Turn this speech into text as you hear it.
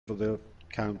for the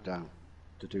countdown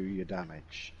to do your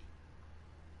damage.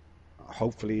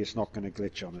 Hopefully it's not going to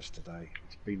glitch on us today.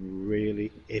 It's been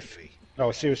really iffy.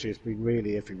 No, seriously, it's been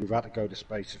really iffy. We've had to go to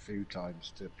space a few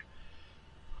times to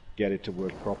get it to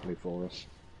work properly for us.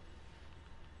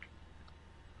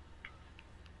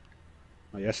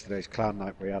 Well, yesterday's clan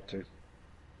night we had to.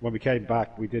 When we came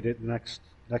back, we did it the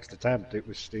next attempt. It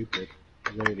was stupid.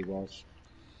 It really was.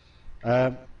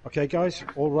 Okay, guys,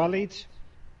 all rallied?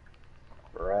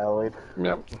 Rallied.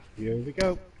 Yep. Here we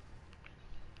go.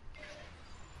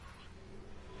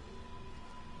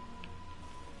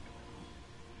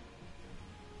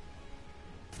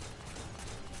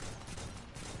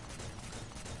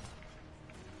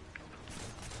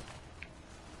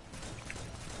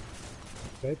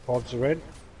 Okay, pods are in.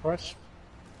 Press.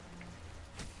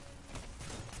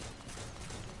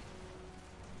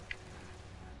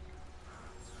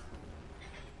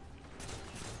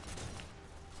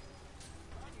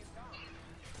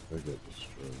 They got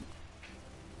destroyed.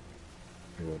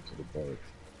 They went to the boat.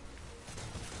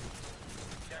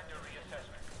 Sector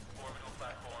reassessment. Orbital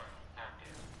platform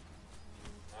active.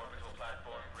 Orbital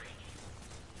platform breach.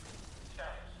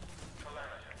 Status.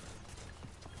 Parameter.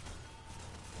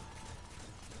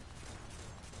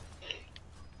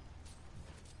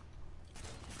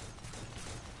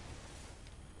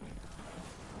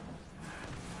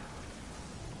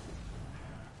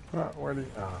 Where do you...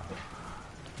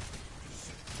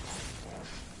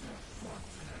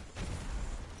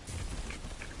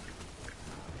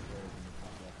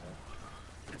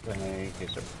 Thank you,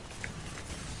 sir.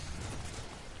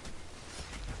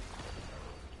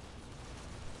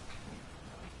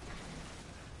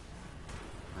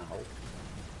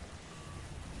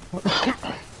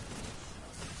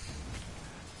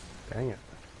 Dang it.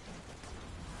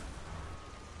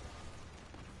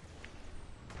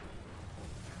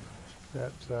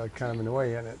 That's kind of in the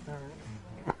way, isn't it?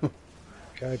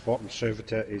 Okay, bottom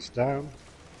servitor is down.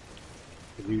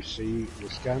 Can you see the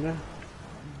scanner?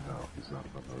 No, he's not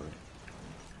above the roof.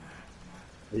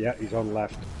 Yeah, he's on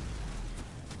left.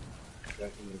 Okay,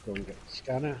 I'm going to go and get the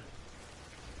scanner.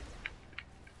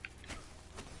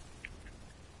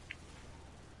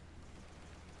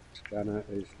 Scanner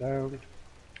is down.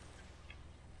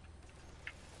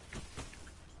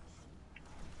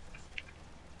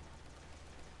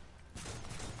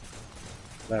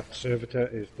 Left servitor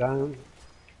is down.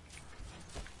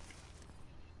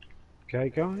 Okay,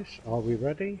 guys, are we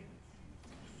ready?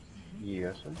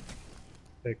 Yes, sir.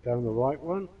 Take down the right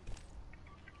one.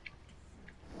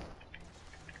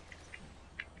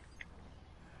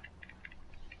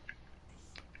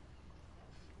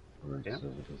 Right, Yeah.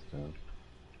 servitor's down.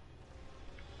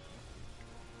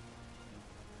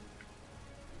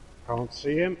 Can't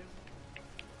see him.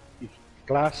 He's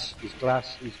glass, he's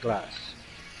glass, he's glass.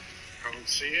 Can't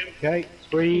see him. Okay,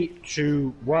 3,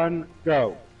 2, 1,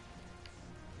 go.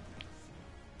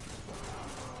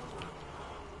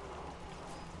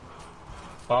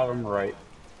 Bottom right.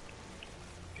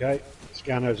 Okay,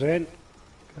 scanner's in.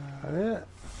 Got it.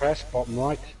 Press bottom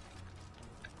right.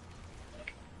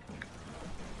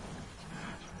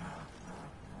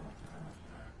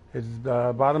 It's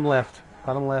bottom left.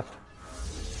 Bottom left.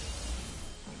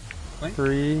 Right.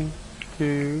 3,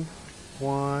 2,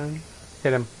 1.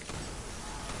 Hit him.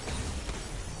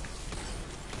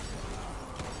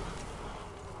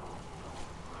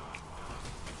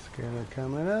 Scanner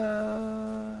coming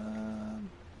up.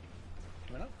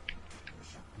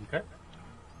 Okay.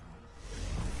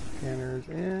 Scanner's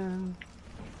in.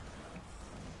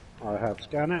 I have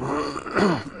scanner.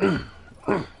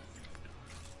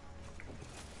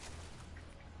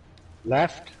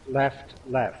 Left, left,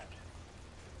 left.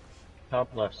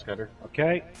 Top left, Scudder.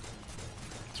 Okay.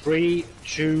 3,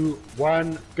 2,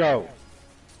 1, go.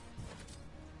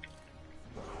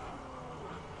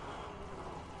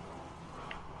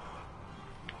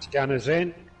 Scanner's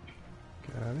in.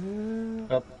 Got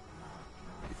it. Up.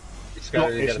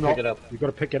 Scudder, you It's gotta not. pick it up. You've got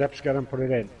to pick it up, Scanner, and put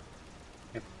it in.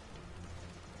 Yep.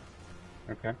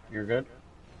 Okay, you're good.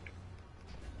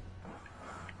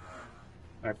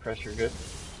 Alright, press, you're good.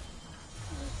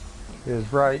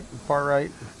 Is right. Far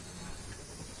right.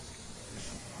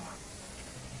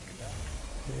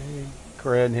 Okay.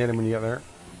 Go ahead and hit him when you get there.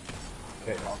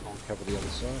 Okay, I'll go and cover the other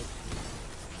side.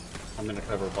 I'm gonna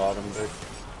cover bottom, Vic.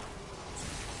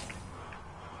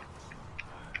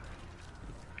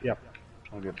 Yep.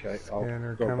 Okay. I'll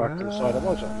Scanner go back to the side I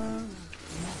was on.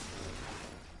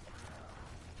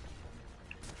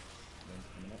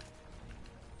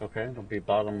 Okay, it'll be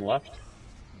bottom left.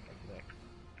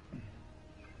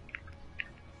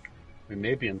 We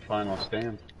may be in final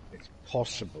stand. It's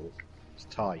possible. It's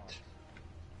tight.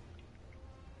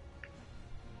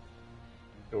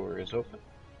 Door is open.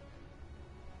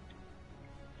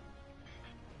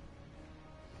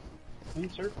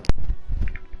 Insert.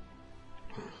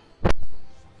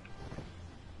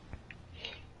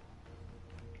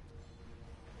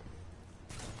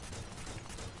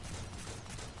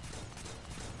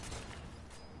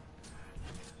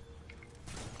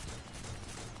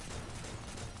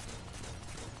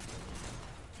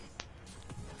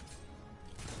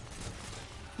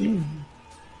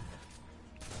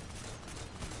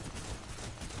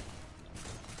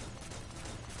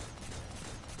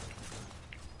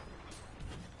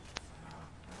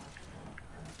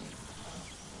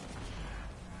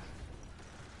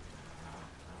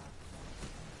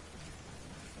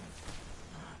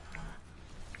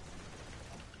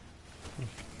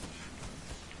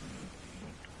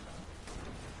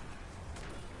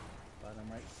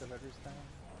 Bottom right cylinders down.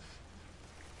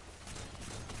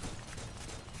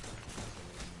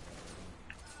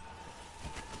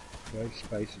 Okay,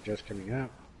 space are just coming out.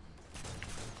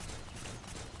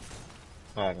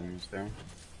 Bottom is down.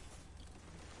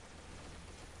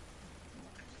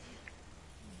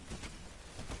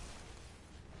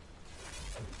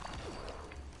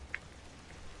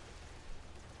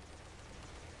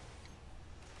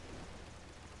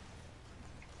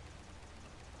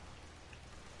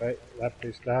 Okay, left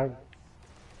is down.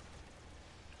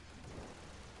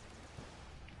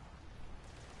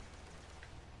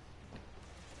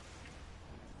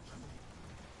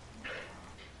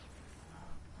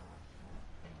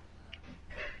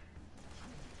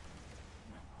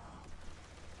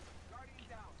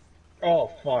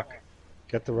 Oh, fuck.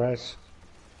 Get the res.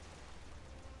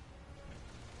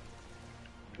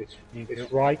 Thank you.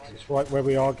 It's right where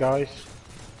we are, guys.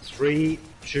 3,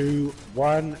 2,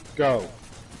 1, go.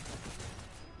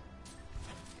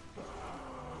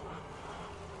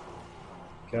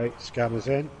 Okay, scanners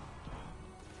in.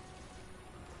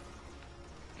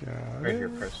 Got Right it. here,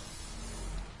 Chris.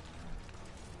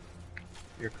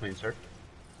 You're clean, sir.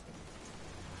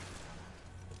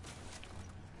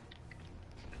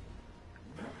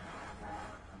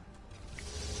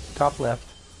 Top left.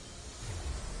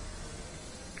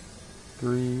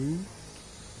 3,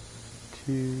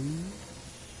 2,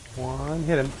 1.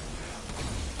 Hit him.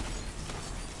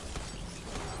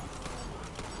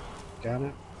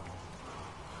 Scanner.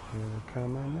 They're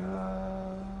coming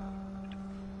up.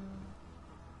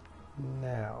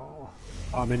 Now.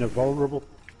 I'm in a vulnerable.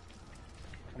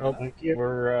 Oh, Thank you.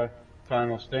 we're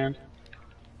final stand.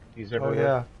 He's Oh, everywhere.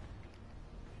 yeah.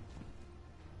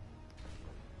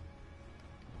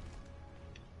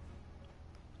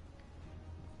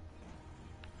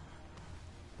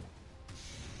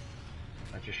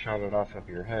 I just shot it off of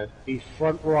your head. He's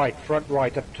front right,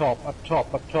 up top, up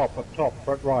top, up top, up top,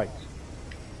 front right.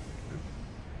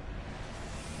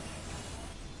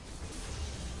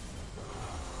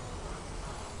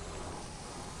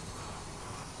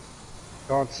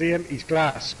 Can't see him, he's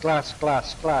glass, glass,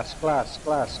 glass, glass, glass,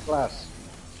 glass, glass.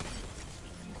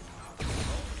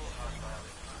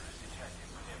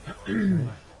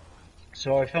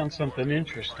 So I found something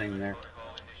interesting there.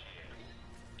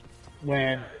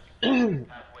 When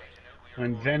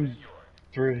when Ven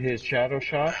threw his shadow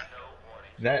shot,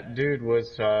 that dude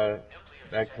was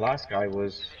that glass guy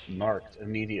was marked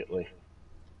immediately.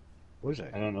 Was I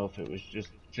it? don't know if it was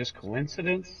just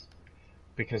coincidence,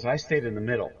 because I stayed in the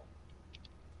middle.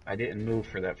 I didn't move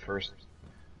for that first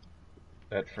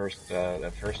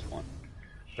one.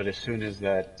 But as soon as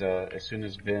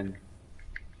Vin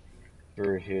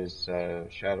threw his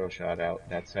shadow shot out,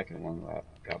 that second one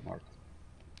got marked.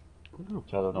 Oh,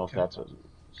 So I don't know if okay. that's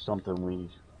something we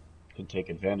can take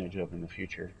advantage of in the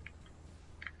future.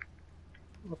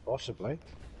 Well, possibly.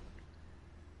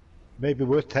 Maybe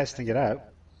worth testing it out.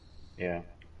 Yeah.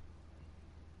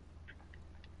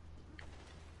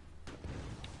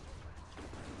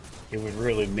 It would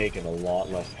really make it a lot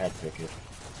less hectic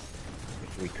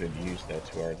if we could use that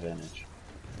to our advantage.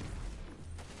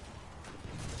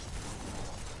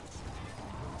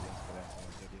 Thanks for that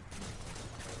video.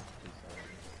 Please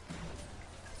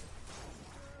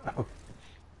Oh,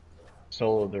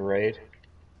 Solo the raid.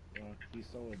 Well, he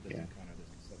soloed this Yeah. encounter, this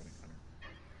second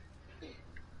encounter.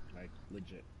 Like,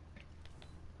 legit.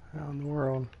 how in the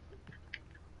world?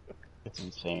 It's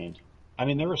insane. I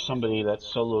mean, there was somebody that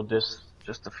soloed this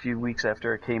just a few weeks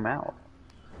after it came out.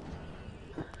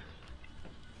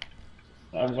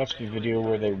 I watched a video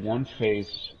where they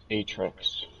one-phase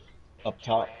Atrix up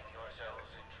top.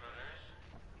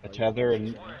 A Tether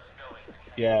and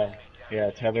yeah,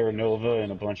 Tether, and Nova,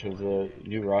 and a bunch of the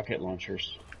new rocket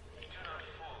launchers. Do not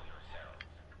fool yourself.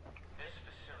 This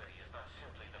facility is not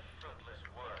simply the fruitless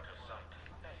work of some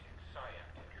pathetic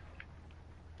scientist.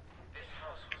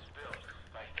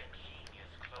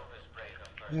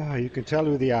 Yeah, you can tell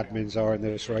who the admins are in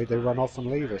this raid. They run off and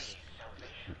leave us.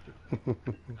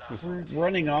 We're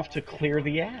running off to clear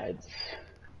the ads.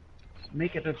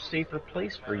 Make it a safer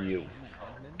place for you.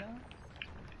 I'm an admin now? No,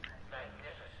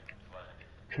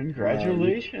 you,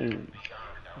 Congratulations.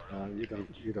 no, you don't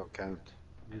count.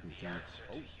 You don't count.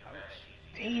 Oh, ouch.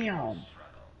 Damn.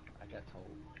 I got told.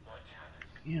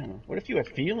 Yeah. What if you had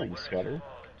feelings, Scudder?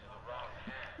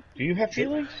 Do you have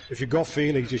feelings? If you got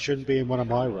feelings, you shouldn't be in one of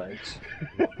my raids.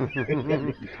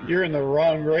 You're in the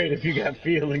wrong grade if you got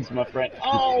feelings, my friend.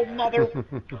 Oh, mother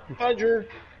fudger.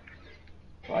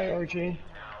 Bye, RJ.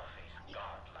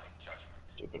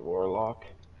 Stupid warlock.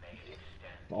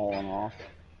 Falling off.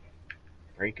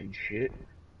 Breaking shit.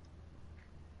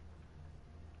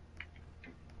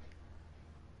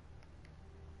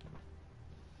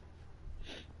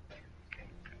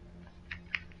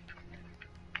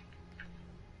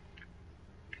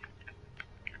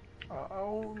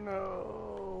 Oh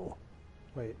no!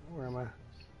 Wait, where am I?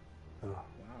 Oh, Wow.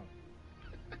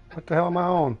 what the hell am I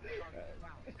on?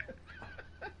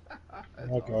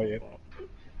 I got you.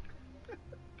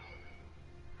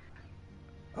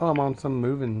 Oh, I'm on some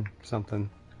moving something.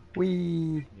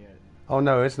 Whee! Yeah. Oh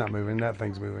no, it's not moving. That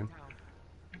thing's moving.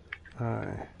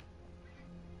 I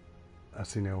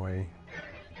see no way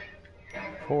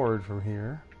forward from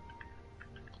here.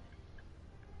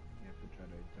 You have to try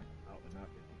to jump out and up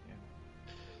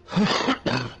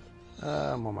if you can.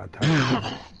 I'm on my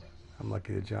Titan. I'm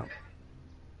lucky to jump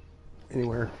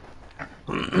anywhere.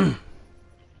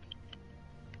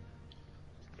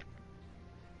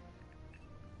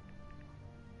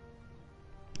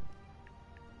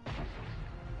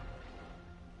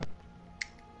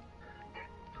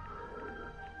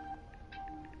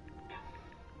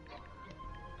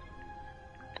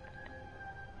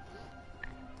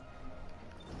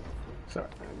 Sorry,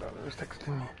 my daughter was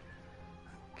texting me.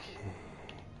 Okay.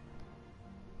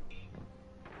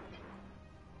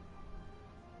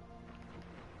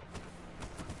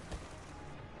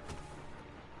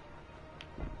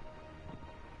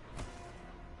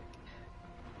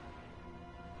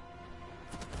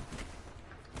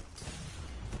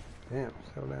 Damn,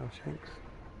 settle down, Shanks.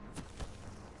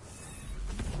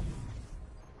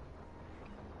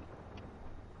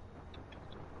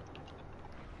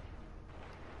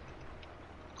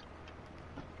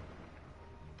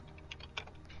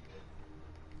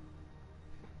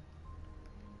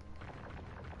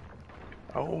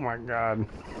 Oh my god.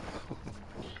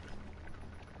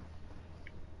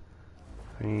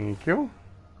 Thank you.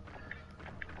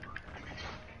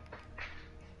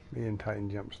 Me and Titan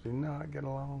jumps do not get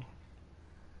along.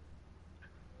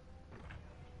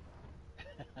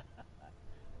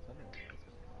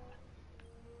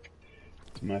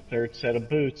 It's my third set of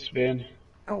boots, Vin.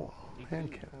 Oh,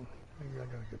 hand cannon. Maybe I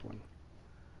got a good one.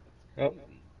 Oh,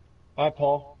 bye,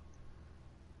 Paul.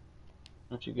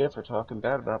 What you get for talking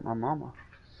bad about my mama?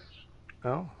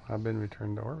 Oh, I've been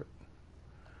returned to orbit.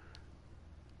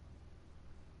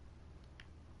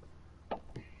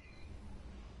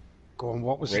 Go on,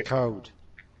 what was the Ra- code?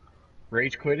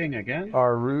 Rage quitting again?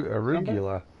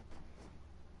 Arugula.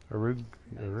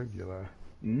 Arugula.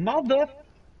 Mother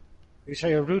You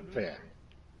say a root beer?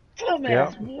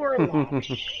 dumbass warlock.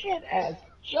 Shit ass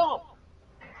jump.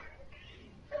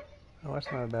 Oh,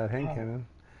 that's not a bad hand cannon.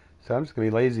 So I'm just going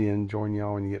to be lazy and join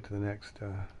y'all when you get to the next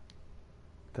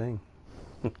thing.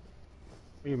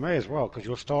 You may as well, because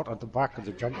you'll start at the back of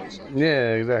the jumping section.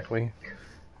 Yeah, exactly.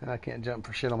 And I can't jump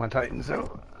for shit on my Titan,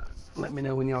 so let me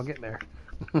know when y'all get there.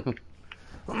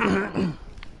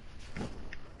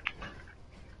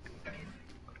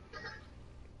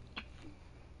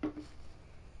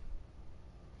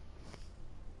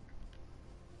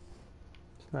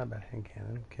 It's not a bad hand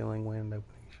cannon. Killing wind opening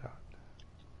shot.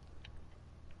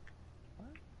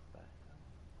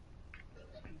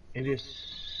 It is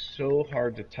so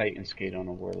hard to Titan skate on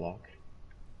a warlock.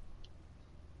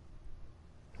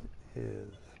 Is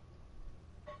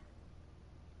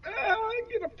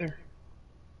Get up there.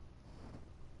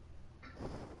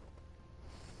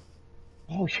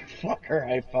 Oh, you fucker.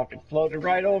 I fucking floated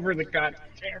right over the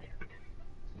goddamn.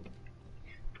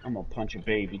 I'm gonna punch a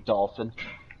baby dolphin.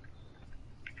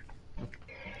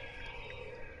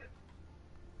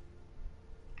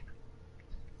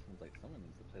 Sounds like someone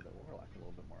needs to play the Warlock a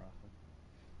little bit more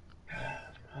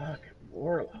often. Fucking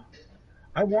warlock.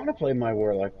 I want to play my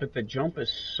warlock, but the jump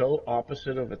is so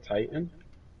opposite of a Titan.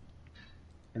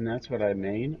 And that's what I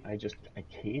mean. I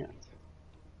can't.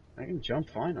 I can jump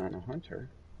fine on a hunter.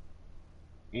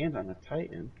 And on a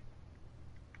Titan.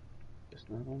 Just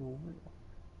not on a warlock.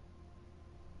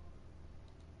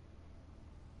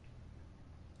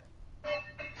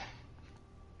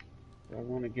 I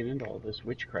want to get into all this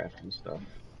witchcraft and stuff.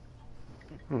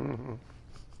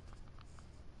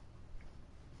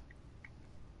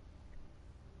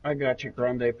 I got you,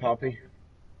 Grande Poppy.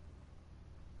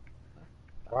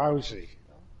 Wowsy.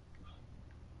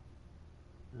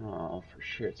 Oh, for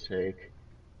shit's sake.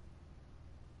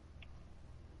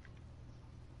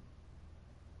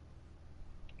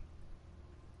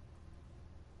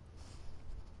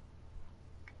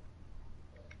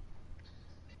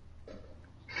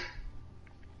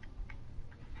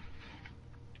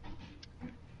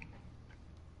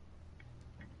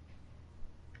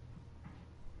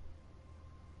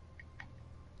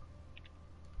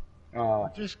 Oh,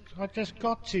 I just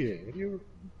got to you. And you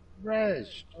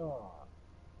res. Oh.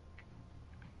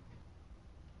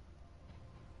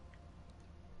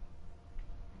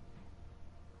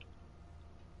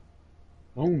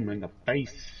 boom in the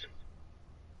face.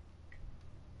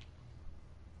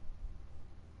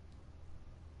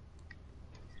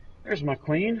 There's my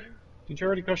queen. Did you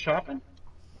already go shopping?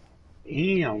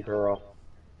 Damn, girl.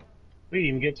 We didn't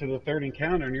even get to the third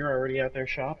encounter and you're already out there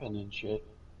shopping and shit.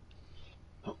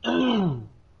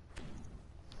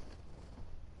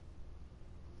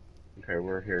 Okay,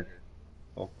 we're here.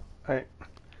 Oh. Hey.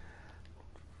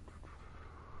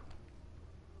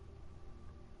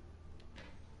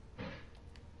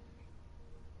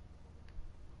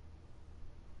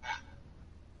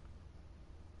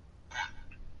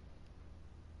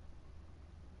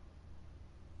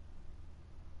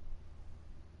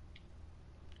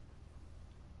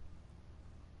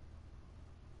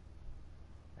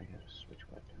 I gotta switch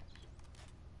weapons.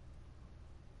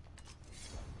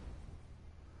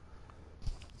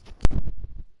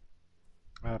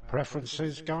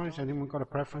 Preferences, guys? Anyone got a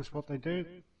preference what they do?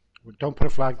 Don't put a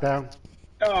flag down.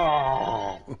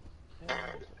 Oh!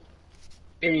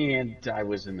 And I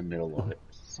was in the middle of it.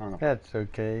 Son of a... That's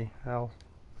okay. I'll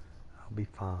be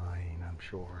fine, I'm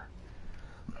sure.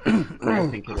 I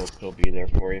think it'll still be there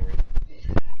for you.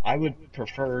 I would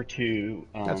prefer to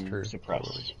That's true. suppress.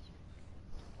 Totally.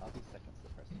 I'll be second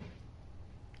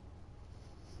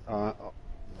suppressor.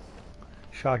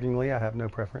 Shockingly, I have no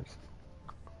preference.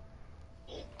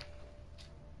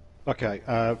 Okay,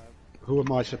 who are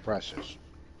my suppressors?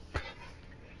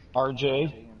 RJ.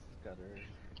 Jay and Scudder.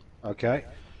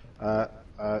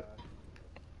 Okay.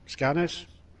 Scanners?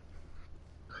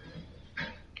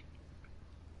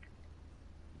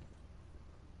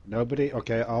 Nobody?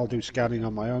 Okay, I'll do scanning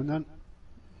on my own then.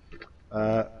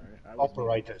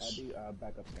 Operators. I'll do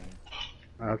backup scanning.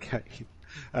 Okay.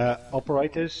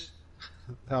 Operators?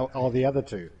 How are the other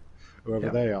two? Whoever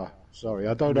Yeah. they are. Sorry,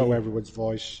 I don't know everyone's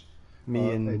voice.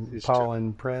 Me and it's Paul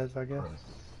and Prez, I guess. Press.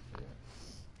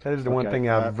 That is the one Okay, thing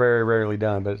I've very rarely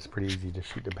done, but it's pretty easy to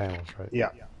shoot the panels, right? Yeah.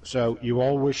 So you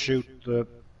always shoot the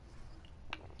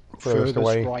Furthest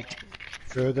away.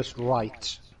 furthest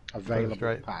right available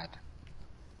right. pad.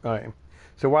 All right.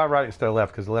 So why right instead of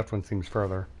left? Because the left one seems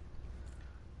further.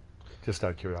 Just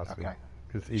out of curiosity. Okay.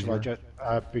 'Cause it's So I easier.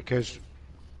 just, because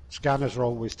scanners are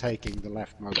always taking the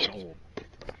leftmost orb.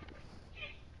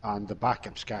 And the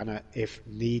backup scanner, if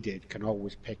needed, can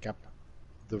always pick up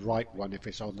the right one if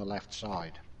it's on the left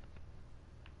side.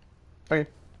 Okay.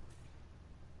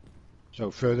 So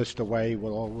furthest away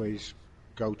will always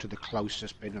go to the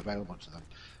closest bin available to them.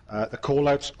 The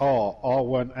callouts are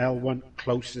R1, L1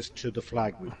 closest to the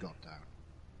flag we've got down.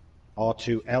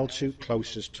 R2, L2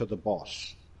 closest to the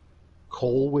boss.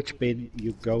 Call which bin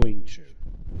you're going to,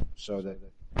 so that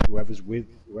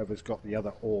whoever's got the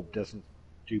other orb doesn't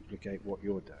duplicate what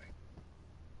you're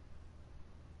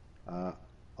doing.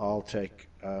 I'll take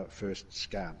first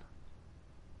scanner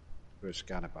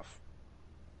buff.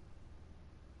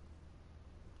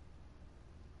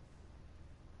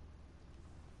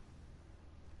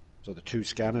 So the two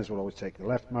scanners will always take the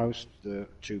leftmost, the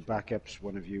two backups,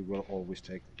 one of you will always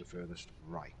take the furthest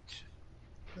right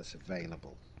that's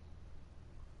available.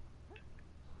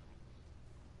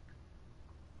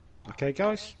 Okay,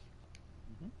 guys?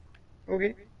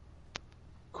 Okay.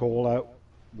 Call out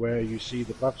where you see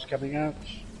the buffs coming out.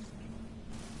 Nuclear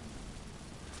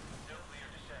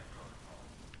descent protocol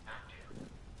active.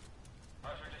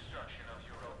 Utter destruction of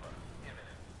Europa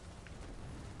imminent.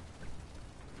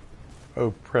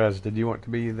 Oh, Prez, did you want to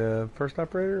be the first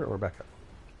operator or backup?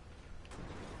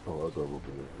 Oh, I thought we were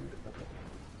going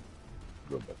to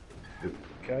go back.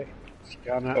 Okay.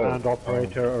 Scanner Oh, and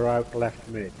operator are out left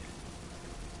mid.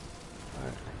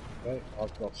 Okay,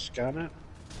 I've got scanner.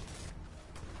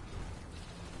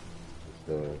 Is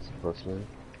the suppressor?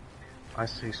 I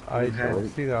see I Spoonhead. don't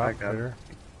see the I got it. operator.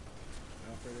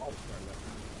 Operator,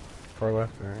 Far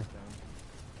left, all right.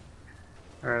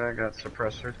 Alright, I got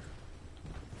suppressor.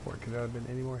 Or could that have been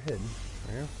any more hidden?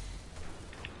 Yeah.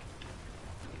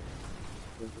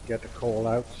 Don't forget to call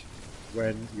out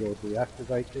when you're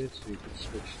deactivated so you can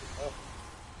switch it up.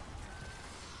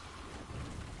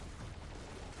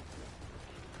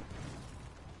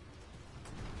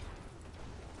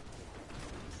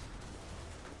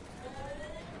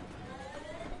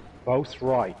 Both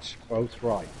right, both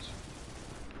right.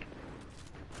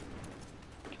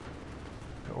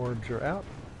 The orbs are out.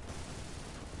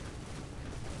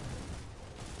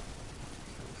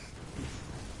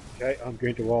 Okay, I'm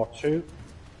going to R2.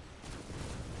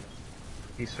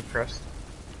 He's suppressed.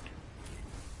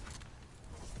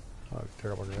 Oh,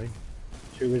 terrible delay.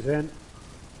 2 is in.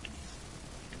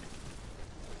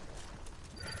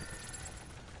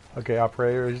 Okay,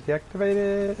 operator is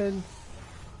deactivated.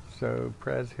 So,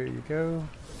 Prez, here you go.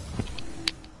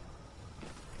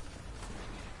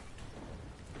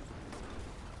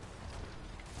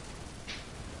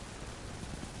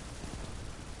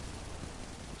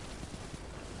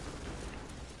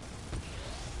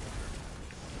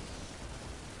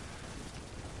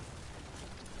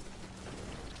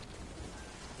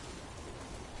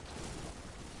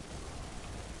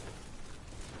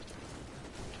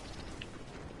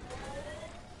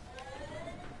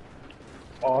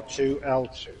 R2,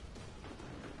 L2.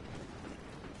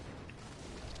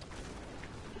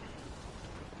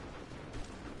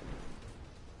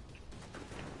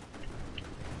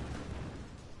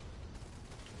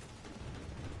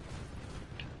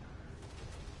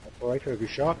 Operator, have you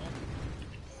shot?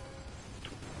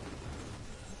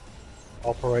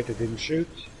 Operator didn't shoot.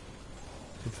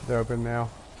 It's open now.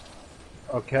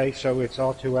 Okay, so it's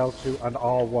R2, L2, and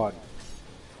R1.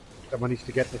 Someone needs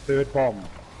to get the third bomb.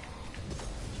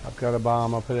 I've got a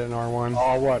bomb. I'll put it in R1.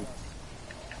 R1.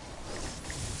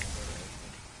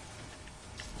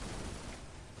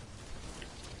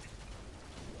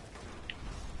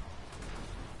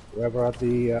 Whoever had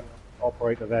the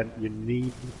operator then, you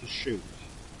need to shoot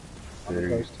on There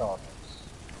those targets.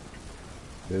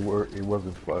 It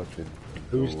wasn't flashing.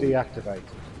 Who's So, deactivated?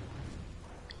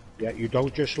 Yeah, you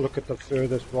don't just look at the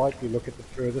furthest right, you look at the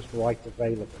furthest right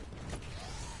available.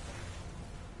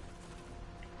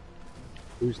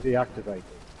 Who's deactivated?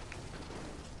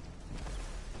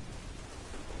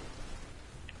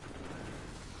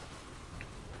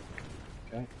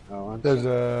 Okay, no answer. There's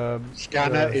a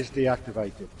Scanner is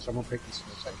deactivated. Someone pick this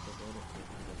up.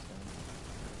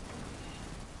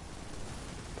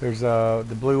 There's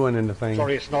the blue one in the thing.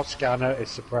 Sorry, it's not scanner,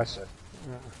 it's suppressor.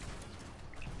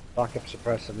 Backup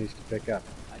suppressor needs to pick up.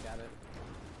 I got it.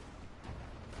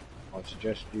 I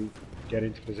suggest you get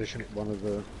into position at one of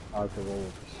the outer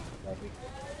orbs. Ready?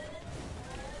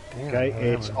 Damn, Okay, that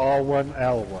it's one. R1,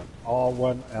 L1.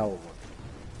 R1, L1.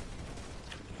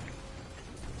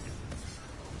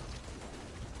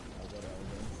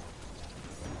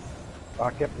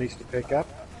 Backup needs to pick up.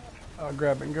 I'll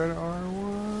grab and go to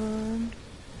R1.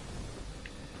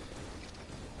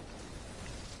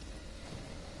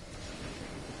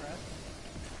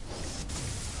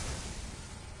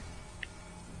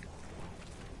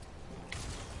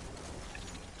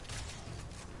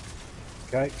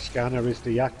 Okay, scanner is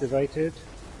deactivated.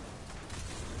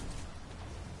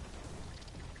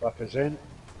 Buffer's in.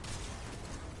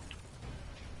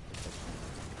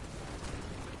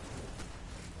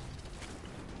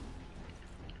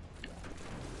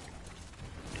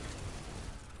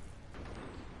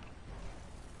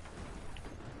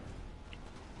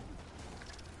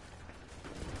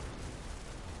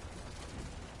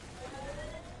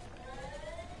 It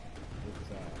was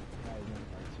R1,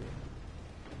 R2.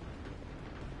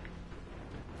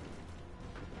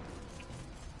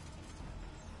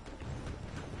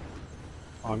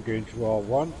 I'm going to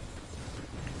R1.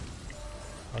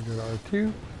 I'll go to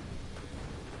R2.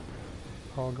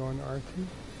 I'll go into R2.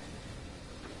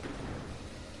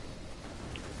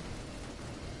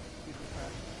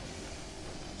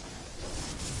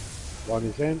 One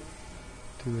is in.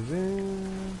 2 is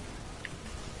in.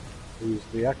 Who's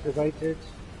deactivated?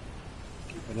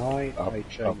 Keep an eye. I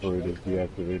change. operator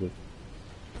deactivated.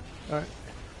 Alright.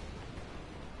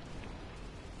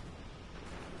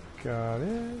 Got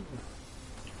it.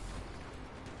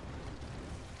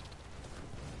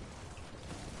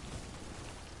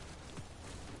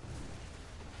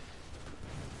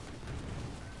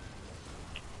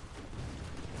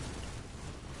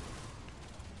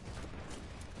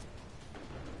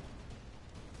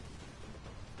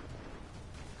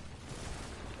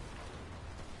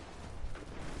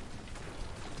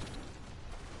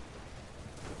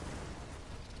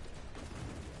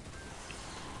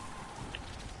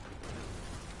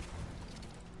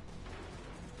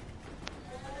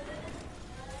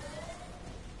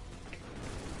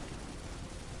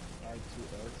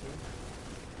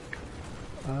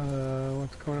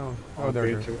 Oh, there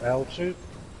We're it to is. L2.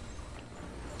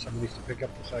 Someone needs to pick up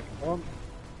the second one.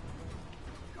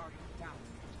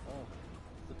 Oh,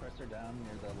 suppressor down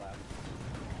near the left.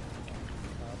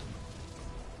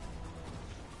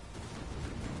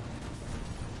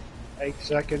 8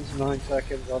 seconds, 9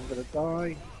 seconds, I'm gonna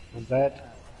die. I'm dead. I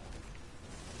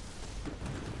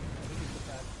think he's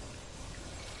suppressed.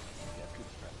 Yes, he's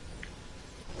suppressed.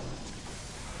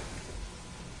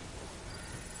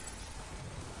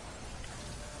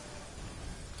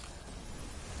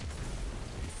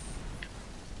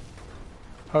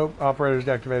 Hope operator's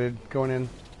deactivated. Going in.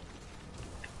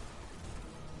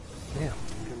 Damn,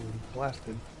 getting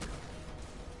blasted.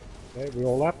 Okay, we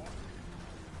all up?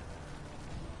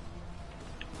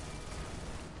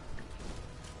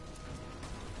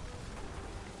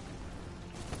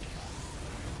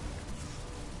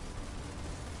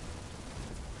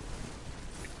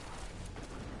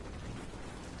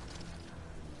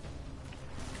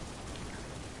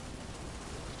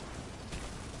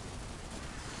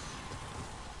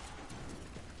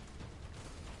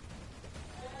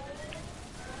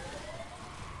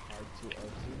 R2,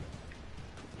 R2.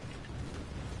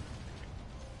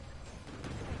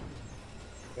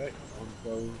 Okay, I'm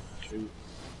going to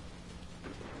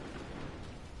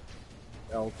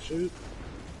L2.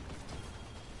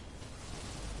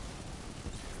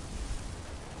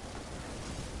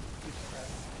 He's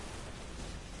suppressed.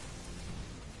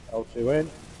 L2 in.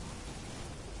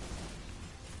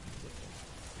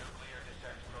 Nuclear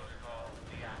descent protocol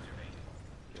deactivated.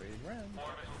 Ready to run.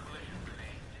 Orbital collision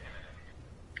remains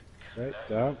imminent. Okay,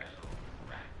 down.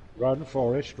 Run,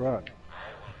 Forrest, run. I will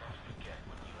not forget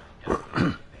what you have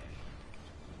done today.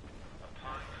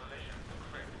 Upon collision, the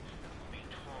crypt will be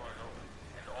torn open,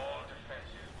 and all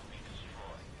defenses will be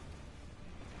destroyed.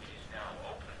 It is now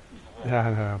open for Yeah, I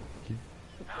know. Keep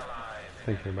allies and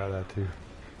thinking about that too.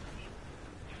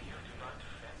 if you do not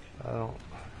defend it, I don't.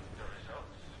 the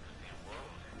results could be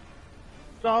world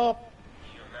ending. Stop!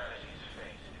 Humanity's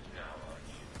fate is now on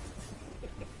you.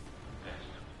 Best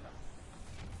of luck.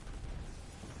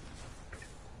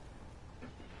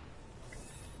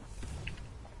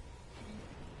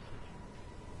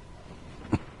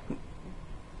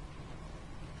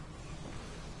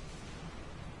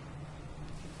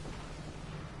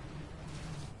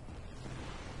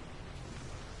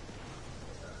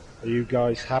 Are you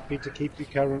guys happy to keep your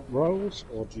current roles,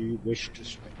 or do you wish to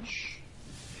switch?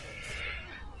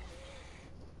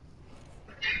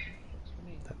 Works for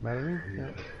me. That matter to me?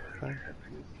 Yeah. Fine.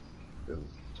 Then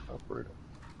operator.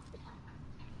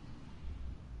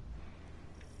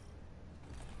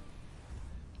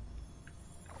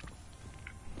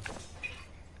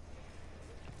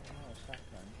 Oh,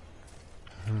 shotgun.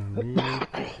 Me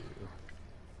too.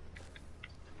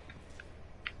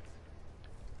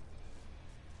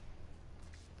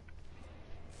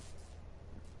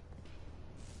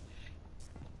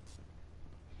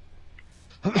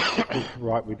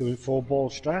 Right, we're doing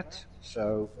 4-ball strat.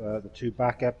 So the two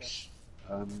backups,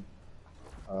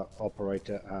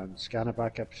 operator and scanner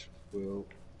backups, will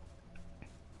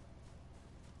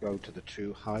go to the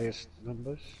two highest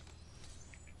numbers.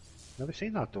 Never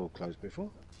seen that door closed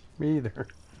before. Me either.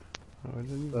 Oh, I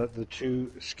didn't either. The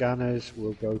two scanners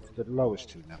will go to the lowest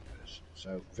two numbers.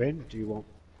 So, Vin, do you want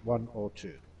 1 or 2?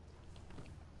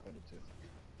 Go to 2.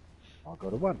 I'll go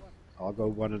to 1. I'll go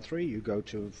 1 and 3, you go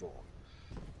 2 and 4.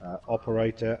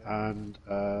 Operator and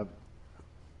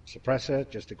suppressor,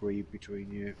 just agree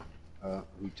between you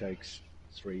who takes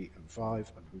 3 and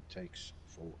 5 and who takes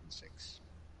 4 and 6.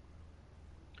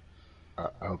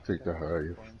 I'll take the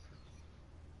highest. 4 and 6.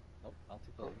 Nope, I'll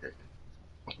take the lowest. Okay.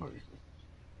 That's fine.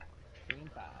 3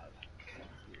 and 5.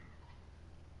 Sounds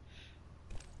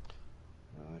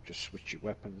good. Just switch your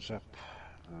weapons up.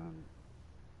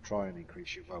 Try and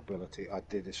increase your mobility. I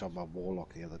did this on my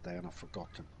Warlock the other day and I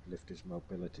forgot to lift his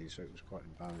mobility, so it was quite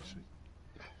embarrassing.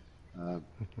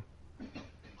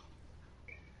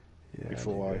 Yeah,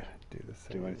 Before I I need to do the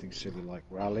same. do anything silly like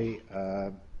rally,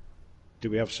 do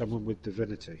we have someone with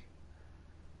divinity?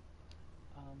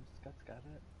 Scott's got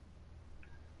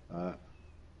it.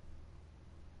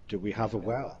 Do we have a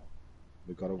well?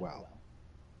 We've got a well.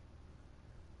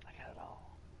 I got it all.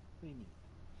 What do you need?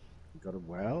 We've got a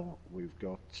well. We've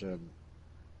got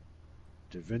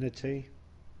divinity.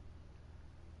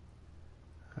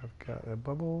 I've got a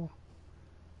bubble.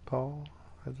 Paul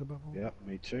has a bubble. Yeah,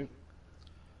 me too.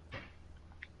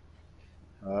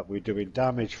 We're doing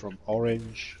damage from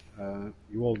orange.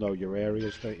 You all know your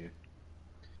areas, don't you?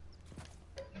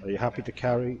 Are you happy to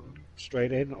carry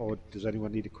straight in, or does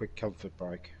anyone need a quick comfort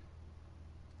break?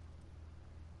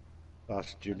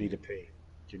 Do you need a pee?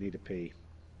 Do you need a pee?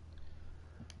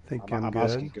 think I'm I'm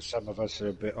asking good. because some of us are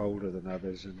a bit older than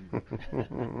others,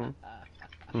 and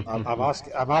I'm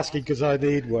asking because I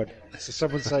need one. So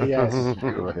someone say yes.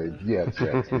 Right. Yes,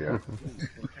 yes, yes.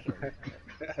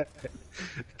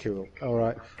 Cool. All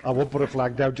right. I won't put a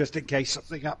flag down just in case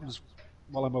something happens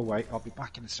while I'm away. I'll be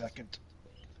back in a second.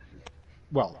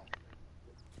 Well,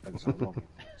 depends how long it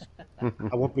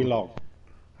takes. I won't be long.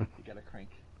 You gotta crank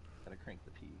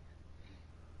the P.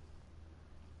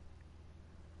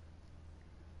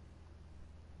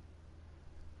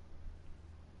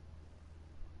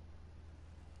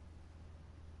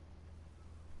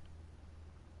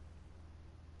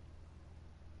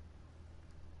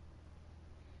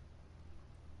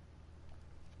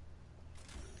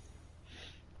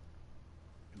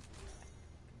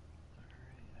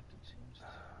 Alright, I have to change to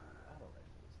auto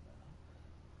rifles now.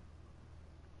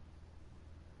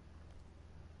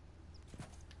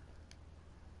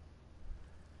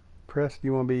 Press, do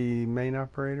you want to be main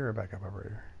operator or backup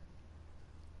operator?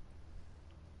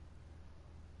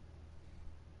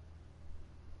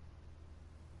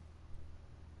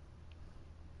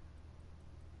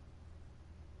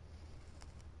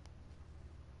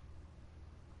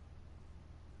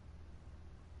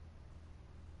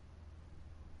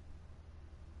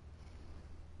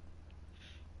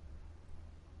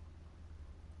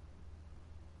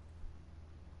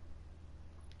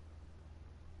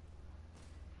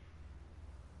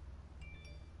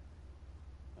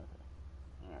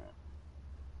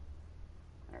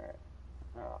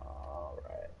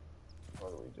 Alright.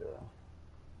 What are we doing?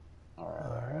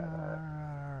 Alright.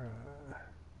 Alright.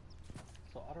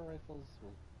 So auto rifles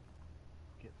will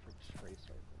get for trace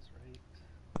rifles,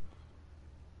 right?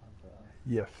 On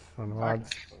the Yes, on the Right.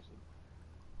 mods. supposed.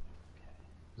 Okay.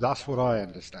 That's what I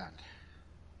understand.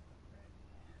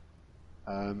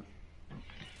 Alrighty.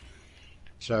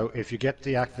 So if you get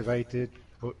deactivated,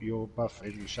 put your buff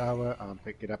in the shower and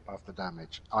pick it up after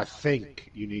damage. I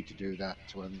think you need to do that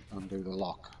to undo the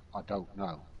lock. I don't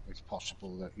know. It's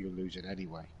possible that you'll lose it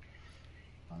anyway.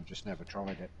 I've just never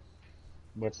tried it.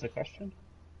 What's the question?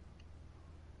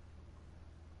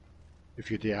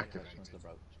 If you The deactivate question was it.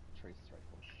 about trace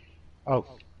rifles.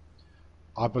 Oh,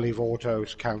 I believe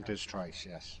autos count as trace,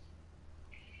 yes.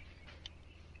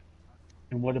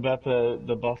 And what about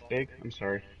the buff big? I'm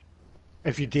sorry.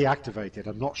 If you deactivate it,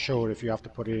 I'm not sure if you have to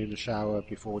put it in the shower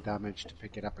before damage to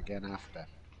pick it up again after.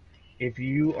 If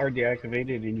you are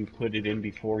deactivated and you put it in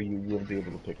before, you will be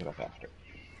able to pick it up after.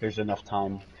 There's enough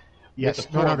time. Yes, With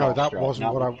the no, floor box that drop, wasn't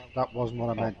not what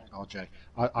with- I meant, RJ.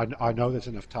 I know there's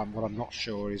enough time. What I'm not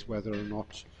sure is whether or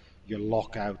not your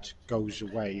lockout goes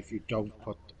away if you don't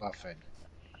put the buff in.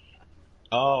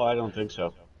 Oh, I don't think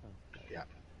so. Yeah.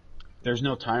 There's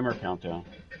no timer countdown.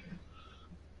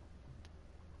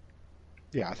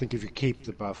 Yeah, I think if you keep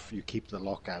the buff, you keep the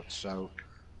lockout. So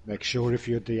make sure if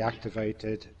you're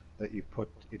deactivated that you put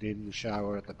it in the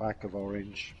shower at the back of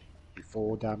orange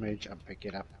before damage and pick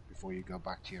it up before you go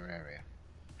back to your area.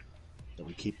 So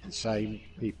we keep the same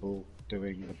people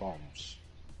doing the bombs.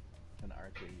 And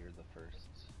RJ, you're the first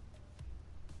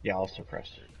Yeah, I'll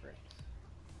suppress. correct?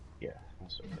 Yeah, I'll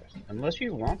suppress. Unless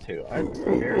you want to. I'm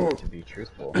prepared to be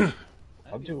truthful.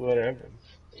 I'll do whatever.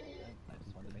 I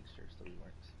just wanted to make sure so we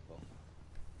weren't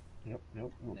both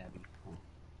Nope. nabby.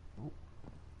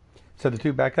 So the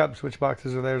two backup switch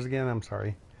boxes are theirs again? I'm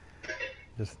sorry.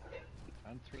 Just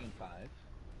I'm 3 and 5.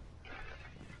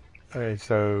 okay,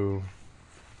 so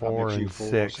That 4 makes you and 4 or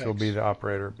 6 will 6. be the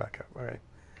operator backup. Okay.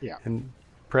 Yeah. And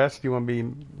press, do you want to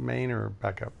be main or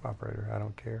backup operator? I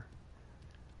don't care.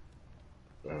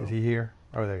 Is he here?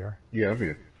 Oh, there you are. Yeah, I'm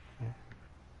here.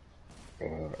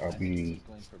 I'll I'm be just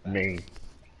going for back. main.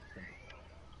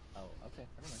 Oh, okay,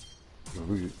 never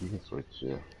mind. We can switch,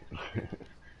 yeah.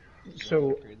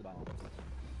 So, Create the bomb.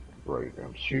 Right,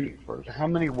 I'm shoot. shooting first. How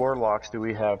many warlocks do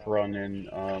we have running?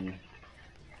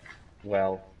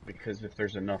 Well, because if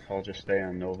there's enough, I'll just stay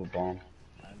on Nova Bomb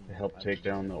to help take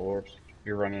down the orbs.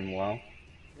 You're running well?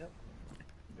 Yep.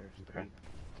 There's 3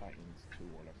 Titans, 2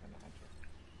 Warlocks, and a Hunter.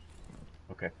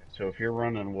 Okay, so if you're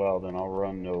running well, then I'll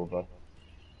run Nova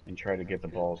and try to get the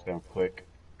balls down quick.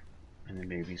 And then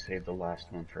maybe save the last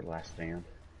one for last stand.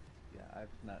 Yeah, I've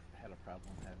not had a problem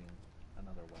having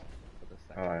another well for the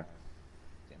second Alright.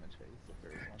 damage phase if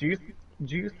there is one.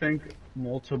 Do you think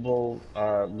multiple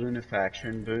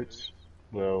Lunafaction boots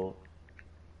will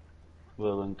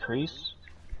increase?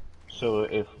 So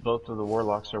if both of the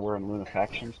warlocks are wearing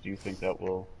Lunafactions, do you think that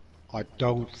will? I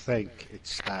don't think it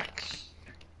stacks.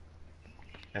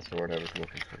 That's the word I was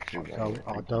looking for too.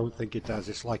 I don't think it does.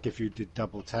 It's like if you did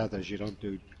double tethers, you don't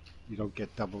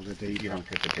get double the D. You don't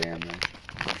get the damn then.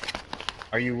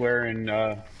 Are you wearing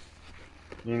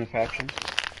Lunafactions?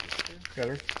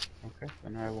 Better. Okay,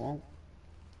 then I won't.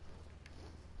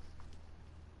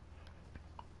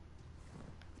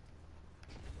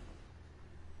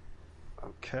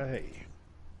 Okay.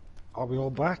 Are we all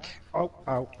back? Oh,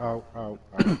 oh, oh, oh,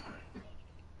 oh.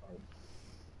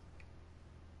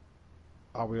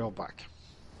 Are we all back?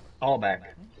 All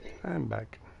back. I'm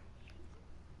back.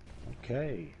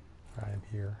 Okay. I'm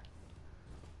here.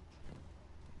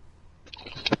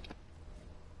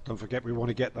 Don't forget we want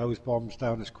to get those bombs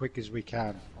down as quick as we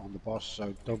can on the boss,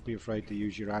 so don't be afraid to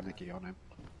use your anarchy on him.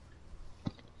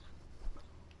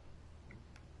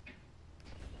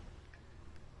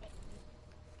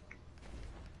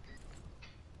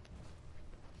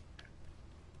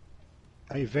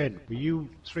 Hey Vin, were you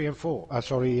 3 and 4?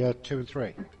 Sorry, 2 and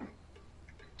 3.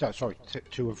 Sorry,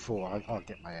 2 and 4. I'll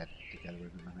get my head together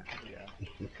in a minute. Yeah.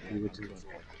 You were I'm 2 and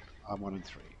 4. I'm 1 and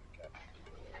 3. Okay.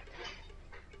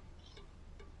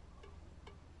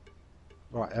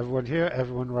 Right, everyone here,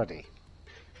 everyone ready?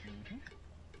 Mm-hmm.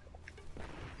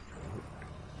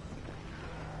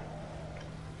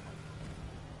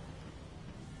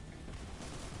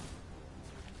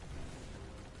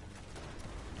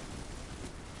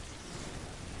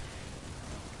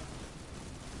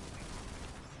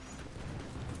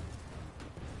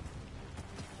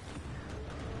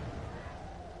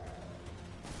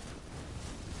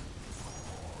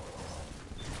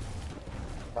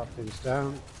 Captain's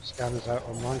down, scanners out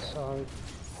on my side.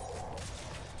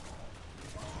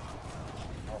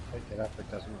 I'll pick it up,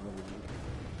 it doesn't really move.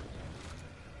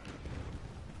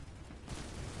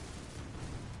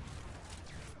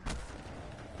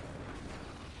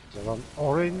 Still on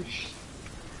orange.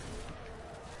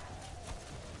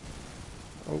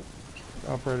 Oh,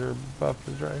 operator buff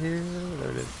is right here.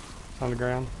 There it is. It's on the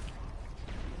ground.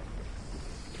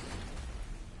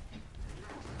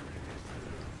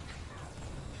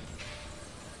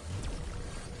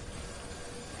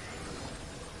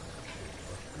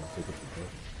 Pick up the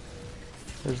book.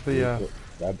 There's the,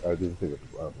 I didn't pick up the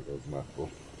book. That was my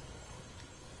fault.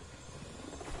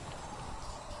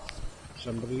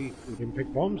 Somebody who didn't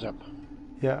pick bombs up.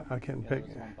 yeah, I couldn't Yeah, pick.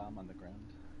 there's one bomb on the ground.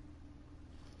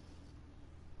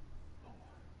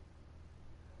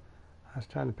 I was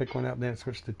trying to pick one up, then it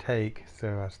switched to take,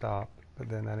 so I stopped. But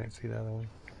then I didn't see the other one.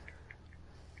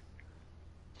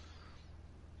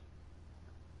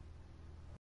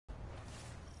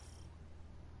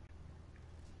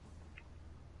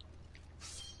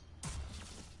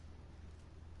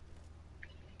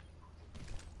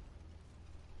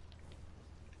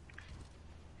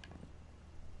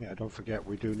 Yeah, don't forget,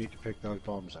 we do need to pick those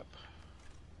bombs up.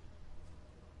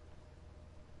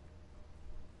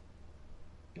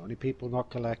 The only people not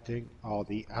collecting are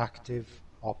the active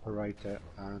operator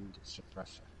and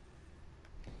suppressor.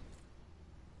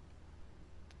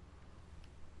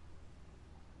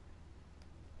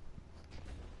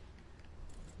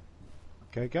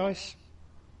 Okay, guys?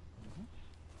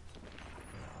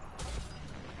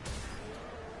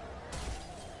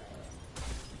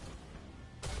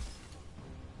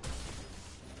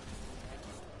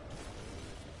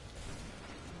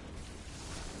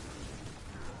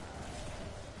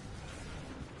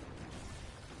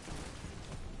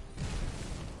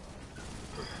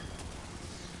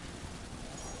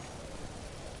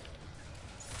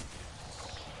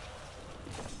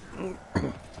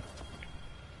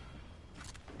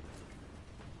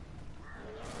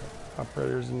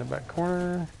 Operator's in the back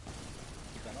corner.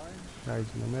 Is that orange? Now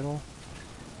he's in the middle.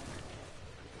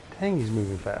 Dang, he's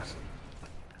moving fast.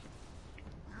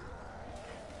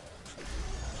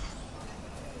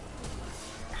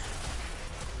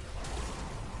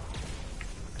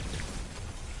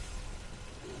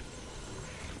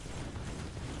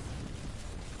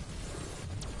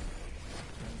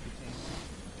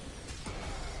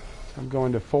 I'm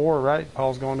going to 4, right?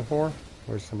 Paul's going to 4?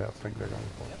 Or does somebody else think they're going to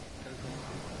 4? Yep.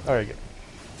 There you go.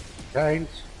 Gains.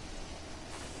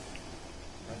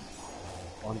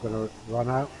 I'm going to run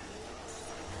out.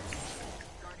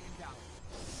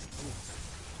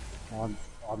 I'm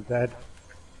dead.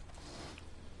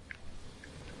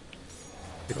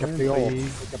 Pick up the orb.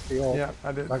 Please. Pick up the orb. Yeah,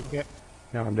 I did. Don't get.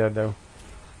 No, I'm dead though.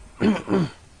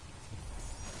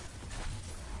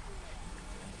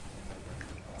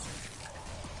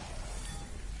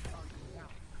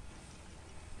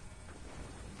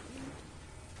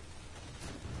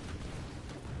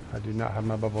 I do not have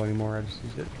my bubble anymore. I just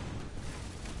used it.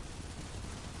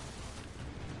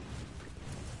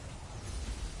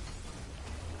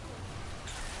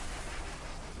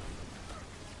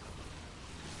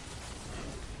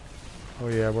 Oh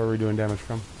yeah, where are we doing damage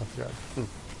from? I forgot. Oh,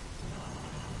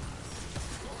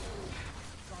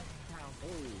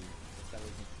 that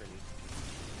wasn't pretty.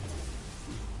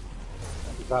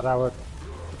 Is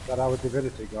that our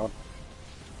divinity gone?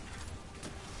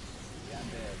 Yeah, I'm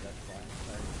dead, that's why.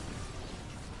 Sorry.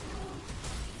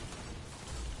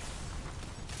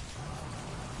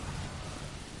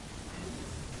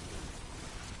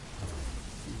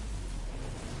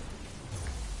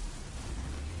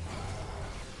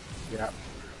 Yeah.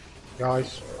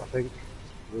 Guys, I think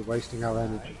we're wasting our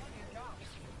energy.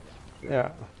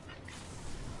 Yeah.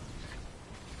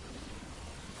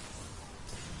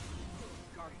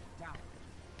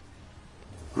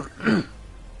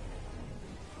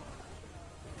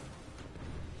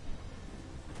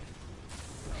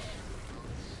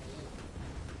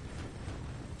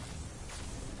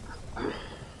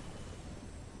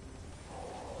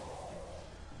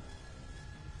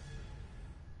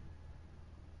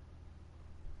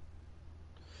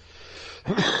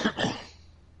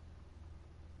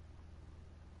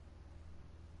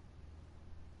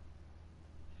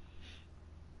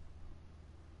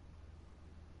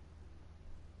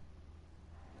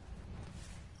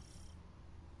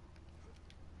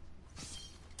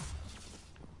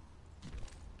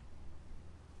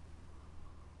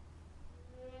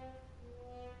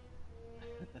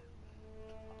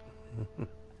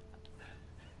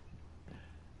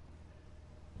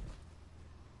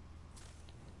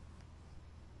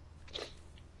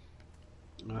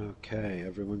 Okay,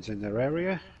 everyone's in their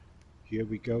area. Here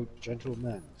we go,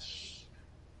 gentlemen.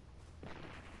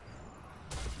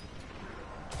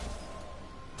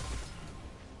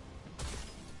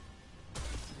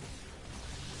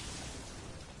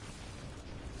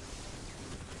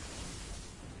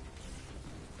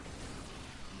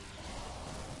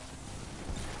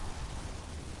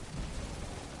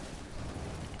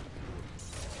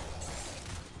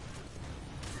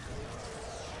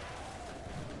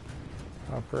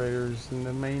 Operators in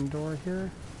the main door here.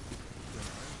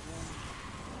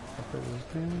 Operators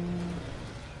in.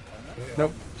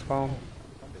 Nope, spawn.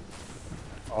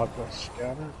 I've got a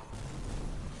scanner.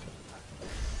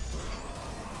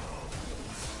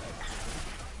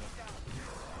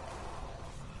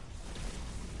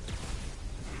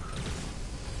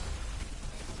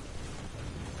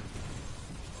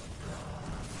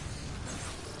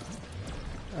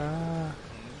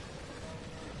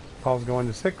 Paul's going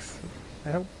to 6,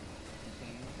 I hope.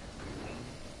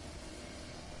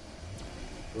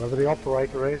 Whoever the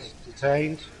operator is,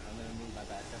 detained. I'm gonna move my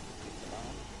backup to take the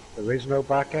bomb. There is no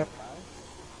backup.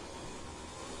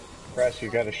 Press, you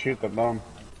gotta shoot the bomb.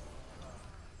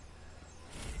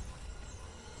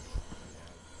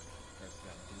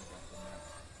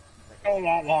 Oh,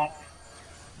 lot.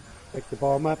 Pick the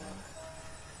bomb up.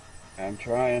 I'm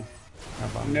trying.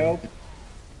 Nope.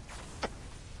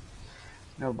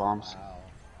 No bombs. Wow.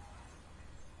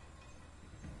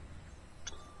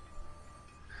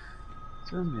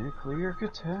 It's a nuclear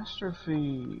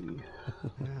catastrophe.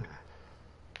 Nice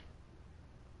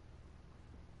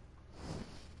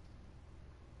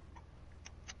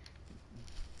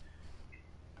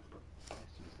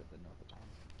use of the Nova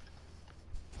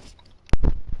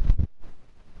bomb.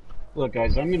 Look,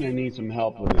 guys, I'm gonna need some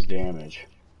help with his damage.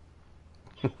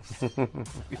 You said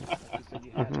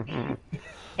you had it.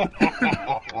 That's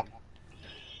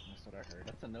what I heard.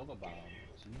 That's a Nova bomb.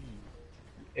 Jeez.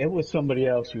 It was somebody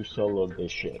else who soloed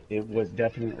this shit. It was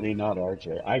definitely not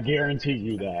RJ. I guarantee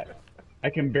you that. I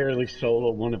can barely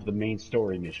solo one of the main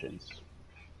story missions.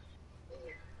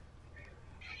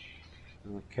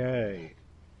 Okay,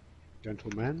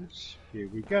 gentlemen, here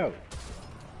we go.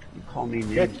 You call me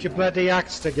names Get your now. bloody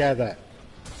acts together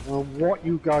on what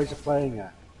you guys are playing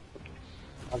at.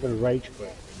 I'm going to rage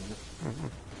quit for a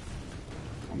minute.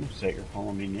 I'm upset you're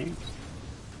calling me names.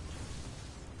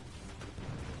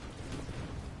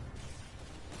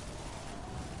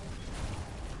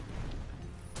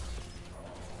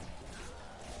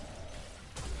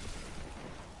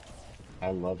 I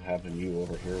love having you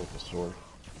over here with the sword.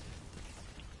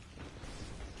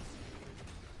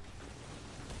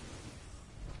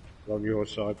 On your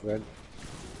side, then.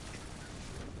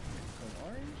 Going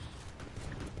orange?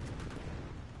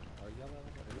 Or yellow?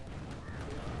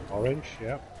 Or yellow? Orange,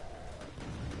 yeah.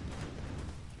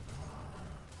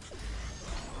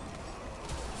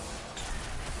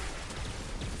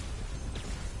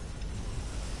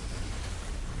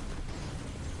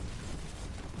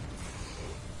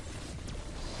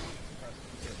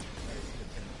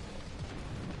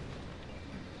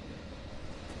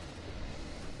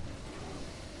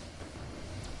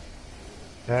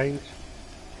 Detained.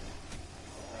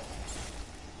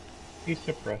 He's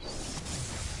suppressed.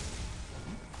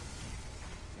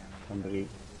 Somebody.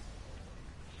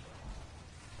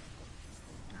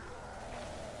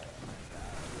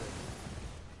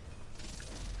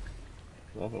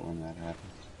 love it when that happens.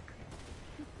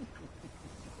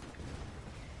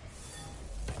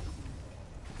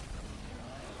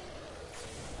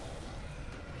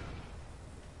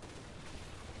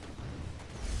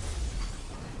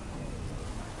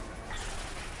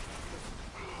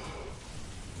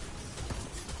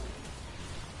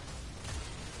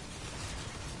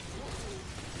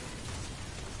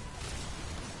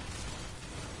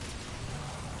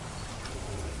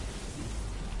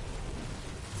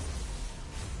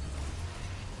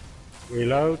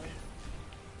 Reload.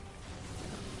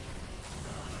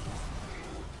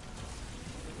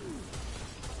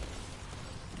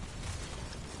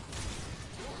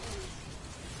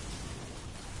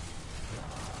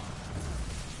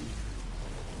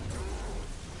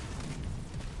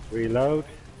 Reload.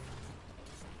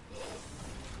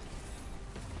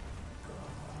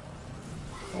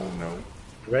 Oh no.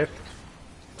 Drift.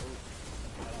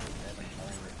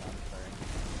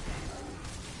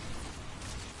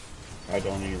 I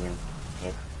don't either.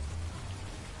 But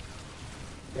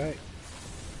Okay.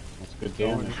 that's good Go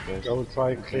damage, and, guys. go and try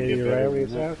and It can clear get your better than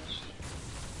areas that. out.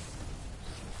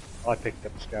 I picked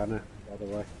up scanner, by the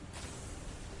way.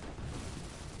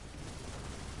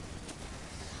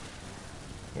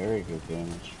 Very good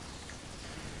damage.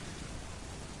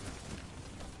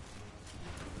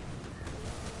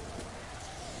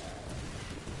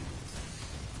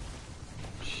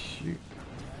 Shoot.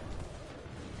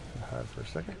 Hide for a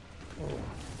second. Oh.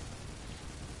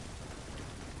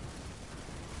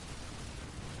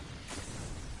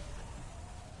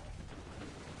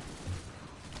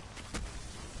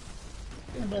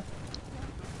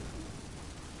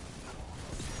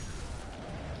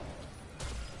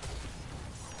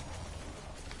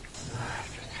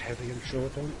 Just heavy and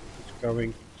short on. It's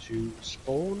going to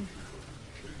spawn.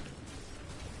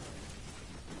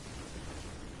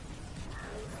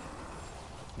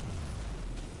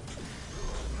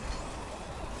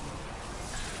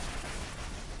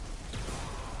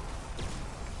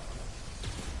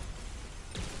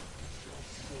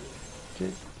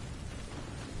 Okay.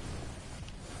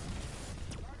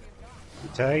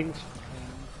 Retained.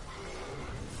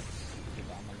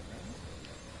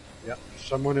 Yep.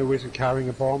 Someone who isn't carrying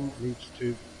a bomb needs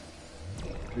to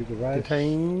do the rest.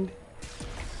 Detained.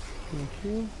 Thank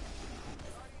you.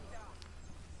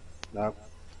 No.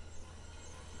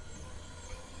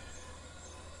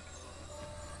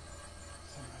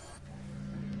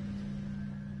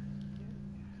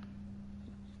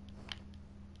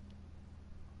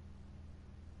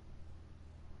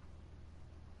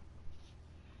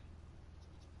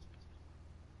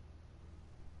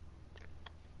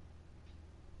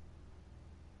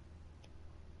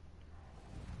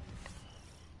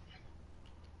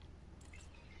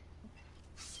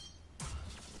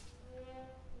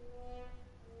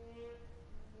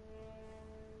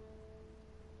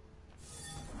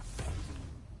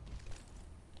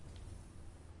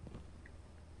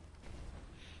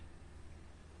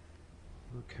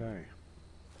 Okay.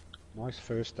 Nice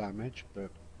first damage, but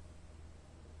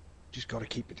just got to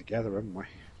keep it together, haven't we?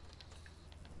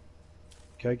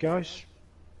 Okay, guys.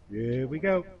 Here we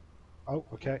go. Oh,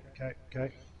 okay. Just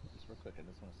real quick, I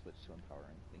just want to switch to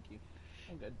empowering. Thank you.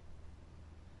 I'm good.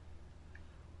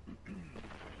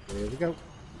 Here we go.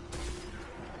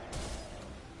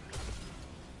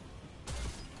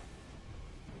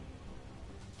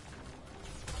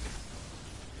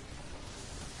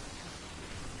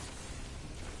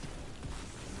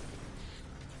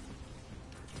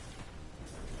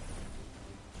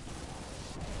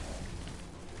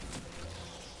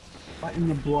 Fighting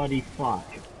the bloody 5.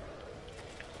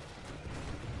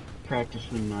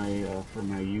 Practicing my for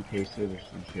my UK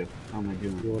citizenship. How am I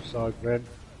doing? Your side, Glenn.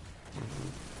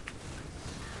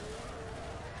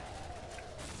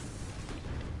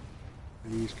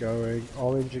 And he's going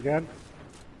orange again.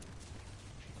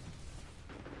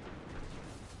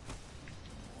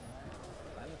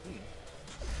 Fine with me.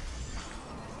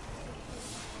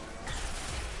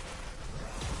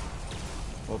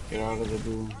 Oh, get out of the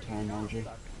duel time, RJ.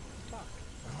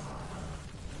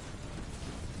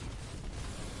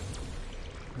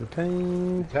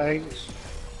 Detained. Tanks.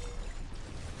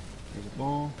 There's a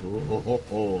ball.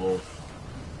 Oh.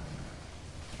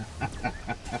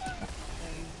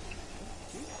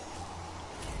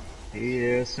 He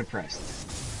is suppressed.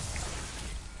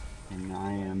 And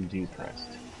I am depressed.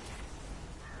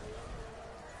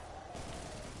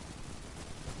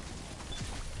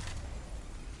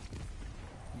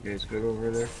 You guys good over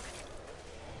there?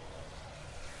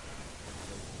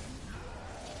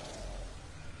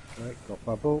 Right, got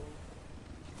bubble.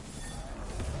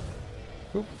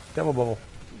 Oop, devil bubble.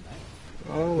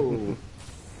 Oh.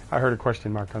 I heard a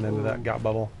question mark on the end of that got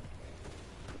bubble.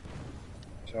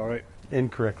 Sorry.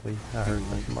 Incorrectly. I heard a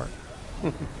question mark.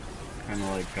 Kind of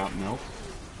like got melt.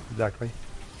 Exactly.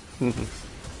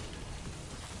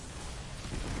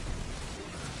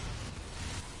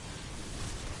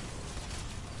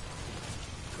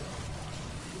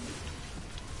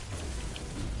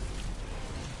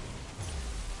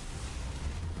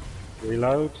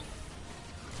 Reload.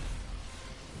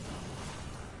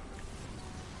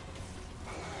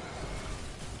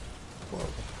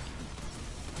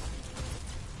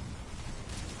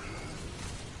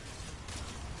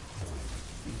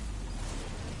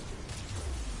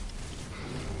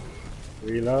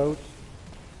 Reload.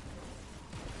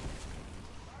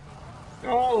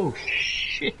 Oh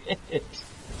shit!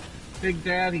 Big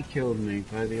Daddy killed me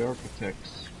by the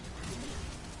architects.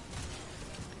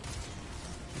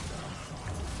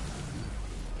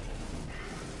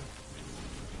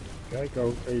 Okay,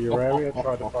 go to your area,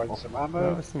 try to find some That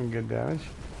ammo. was some good damage.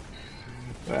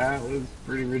 That was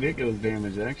pretty ridiculous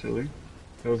damage, actually.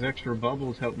 Those extra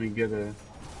bubbles helped me get a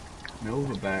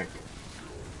Nova back.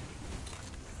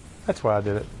 That's why I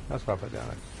did it. That's why I put down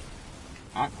it.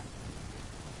 I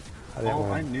didn't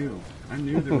want I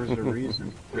knew there was a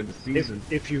reason for the season.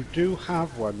 If you do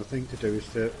have one, the thing to do is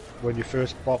to, when you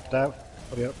first popped out,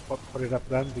 put it up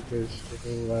then, because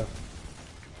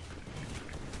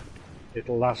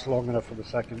it'll last long enough for the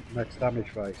next damage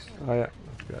phase. Oh yeah,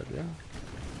 that's a good idea.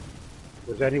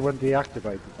 Was anyone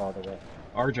deactivated, by the way?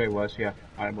 RJ was, yeah,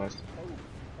 I was. Oh,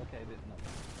 okay, I didn't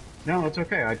know. No, it's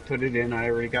okay. I put it in. I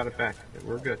already got it back.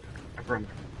 We're good. I promise.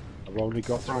 I've only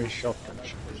got 3 shotgun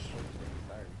shells.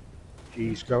 Sorry.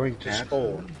 He's going to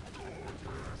spawn.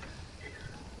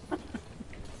 I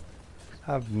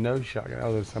have no shotgun.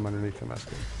 Oh, there's some underneath the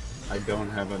musket. I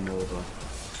don't have a Nova.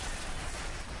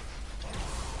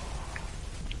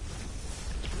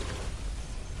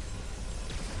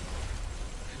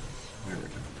 There we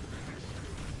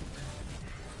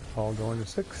go. All going to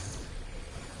 6.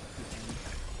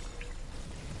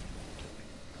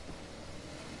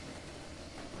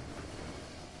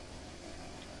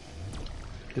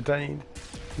 Detained.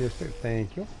 Yes, sir.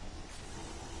 Thank you.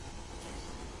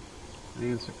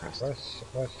 And suppressed.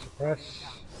 Suppress.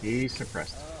 He's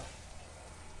suppressed.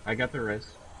 I got the res.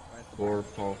 For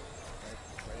Paul.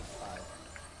 Right at 5.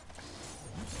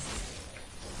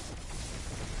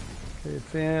 Okay,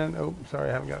 it's in. Oh, sorry,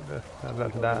 I haven't got the. I was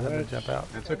about to die. I had to jump out.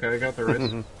 That's okay. I got the res. I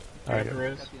got Alright, the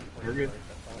res. We're good.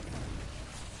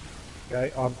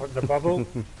 Okay, I'm putting the bubble.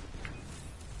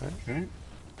 Okay.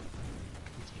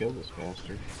 Let's kill this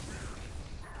bastard.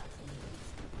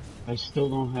 I still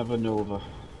don't have a Nova. I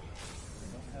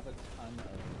don't have a ton of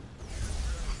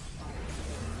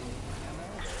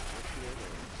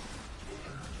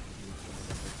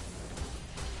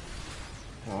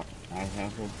ammo. I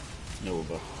have a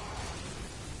Nova.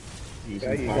 Using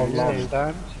Okay, you fire got last stand.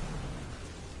 stand.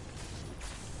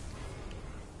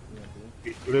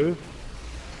 He's blue.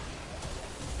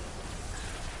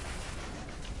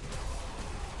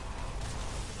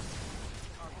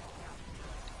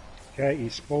 Okay,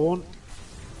 he's spawned.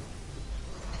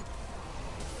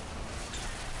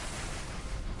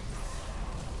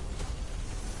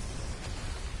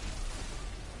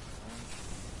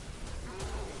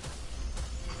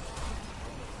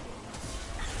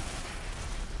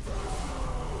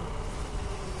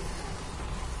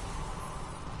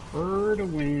 For the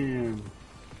win.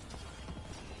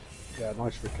 Yeah,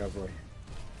 nice recovery.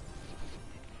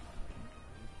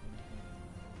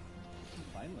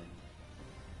 Finally.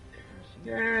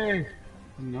 Yay!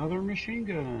 Another machine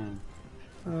gun.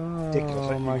 Ridiculous.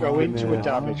 Oh You my go into a goodness.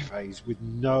 damage phase with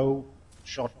no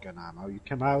shotgun ammo. You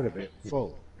come out of it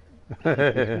full.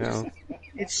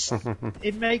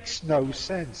 It makes no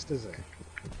sense, does it?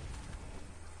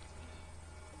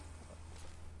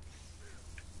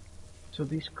 So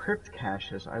these crypt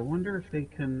caches, I wonder if they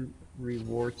can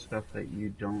reward stuff that you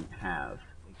don't have.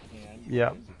 They can.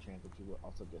 Yep. There's a chance that you will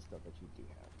also get stuff that you do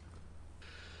have.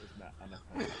 It's not enough.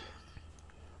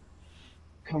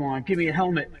 Come on, give me a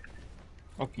helmet.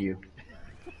 Fuck you.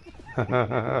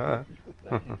 Alright,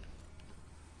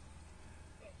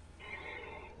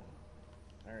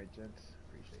 gents.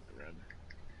 Appreciate the run.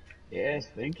 Yes,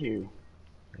 thank you.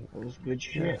 That was good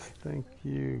shit. Yes, thank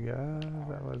you, guys.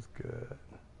 That was good.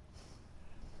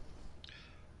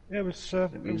 Yeah, it was a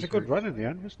good run in the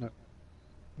end, wasn't it?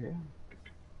 Yeah.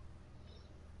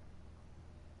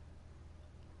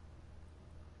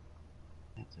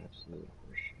 That's absolute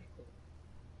horseshit.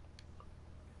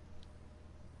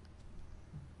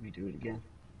 Let me do it again.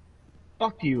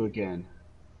 Fuck you again.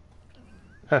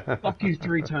 Fuck you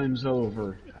 3 times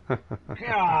over.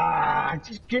 Ah,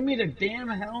 just give me the damn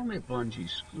helmet, Bungie.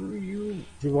 Screw you.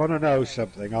 Do you want to know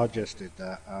something? I just did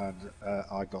that, and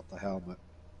I got the helmet.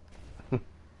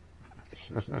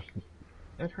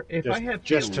 If I had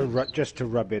Just feelings, to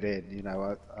rub it in, you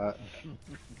know.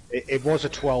 It was a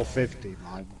 1250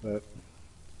 mine, but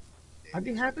I'd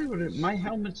be happy with it. My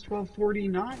helmet's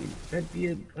 1249. That'd be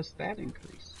a stat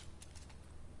increase.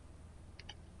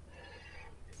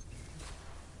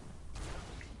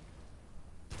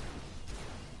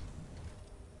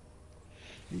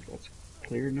 I think that's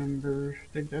clear number. I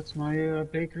think that's my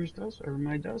baker's dozen, or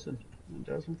my dozen. My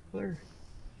dozenth clear.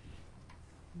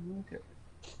 Okay.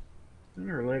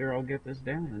 Sooner or later, I'll get this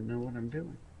down and know what I'm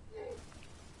doing.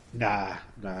 nah.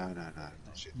 Yeah.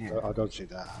 I don't see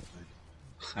that happening.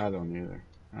 I don't either.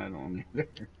 I don't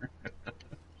either.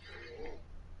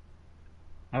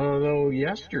 Although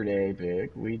yesterday,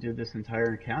 Big, we did this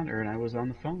entire encounter and I was on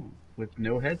the phone with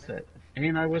no headset.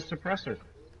 And I was suppressor.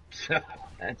 So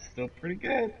that's still pretty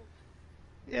good.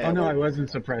 Yeah, Oh no, I well, wasn't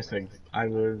suppressing. I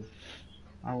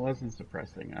wasn't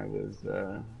suppressing. I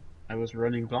was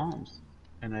running bombs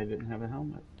and I didn't have a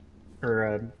helmet.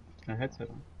 Or a headset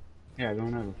on. Yeah, I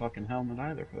don't have a fucking helmet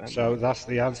either for that so matter. that's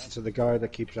the answer to the guy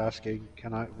that keeps asking,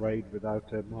 "Can I raid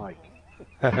without a mic?"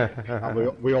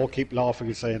 And we all keep laughing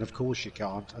and saying, "Of course you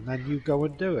can't," and then you go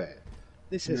and do it.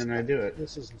 This And then I do it.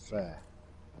 isn't fair.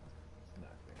 It's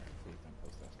not fair. Please don't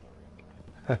post that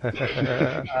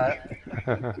story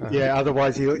on the Yeah,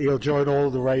 otherwise he'll join all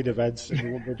the raid events and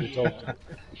you won't be able to talk to him.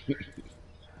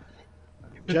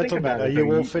 But think Gentlemen, about are it, you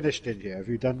though. all finished in here? Have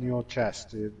you done your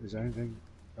chest? Is there anything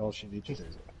else you need to do?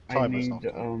 I Timer's need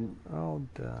not on. Oh,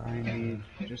 I need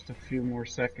just a few more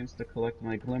seconds to collect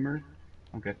my glimmer.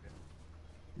 Okay.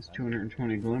 It's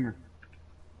 220 glimmer.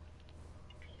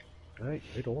 Hey,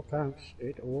 it all counts.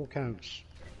 It all counts.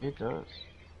 It does.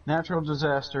 Natural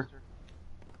disaster.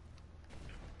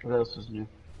 What else is new?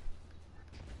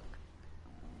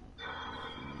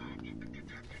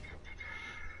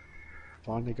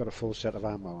 Finally got a full set of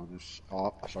ammo on this.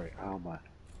 Armor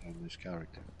on this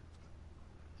character.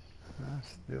 I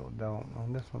still don't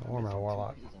on this one or my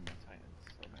warlock. on my Titans,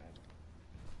 so mad.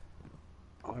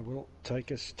 I will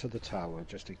take us to the tower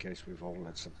just in case we've all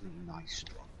had something nice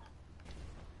drop.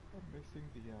 I'm missing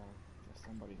the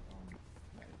somebody on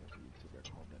my YouTuber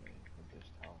called it a dish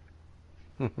towel.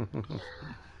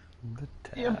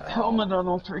 Yeah, helmet on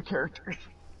all 3 characters.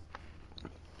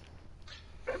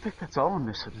 I think that's all I'm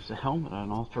missing is a helmet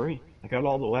on all 3. I got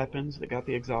all the weapons. They got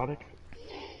the exotic.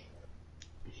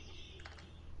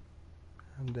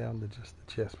 I'm down to just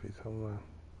the chest piece on my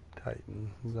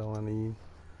Titan. Is all I need.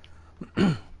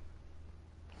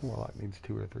 Warlock needs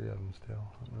 2 or 3 of them still.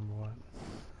 I don't remember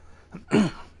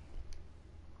what.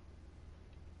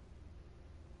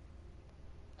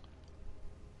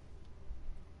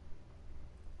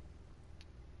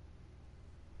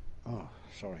 Oh,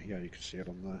 sorry. Yeah, you can see it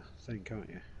on the thing, can't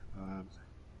you?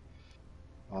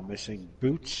 I'm missing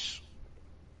boots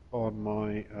on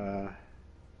my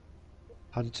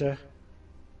hunter,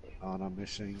 and I'm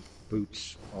missing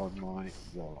boots on my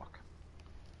warlock.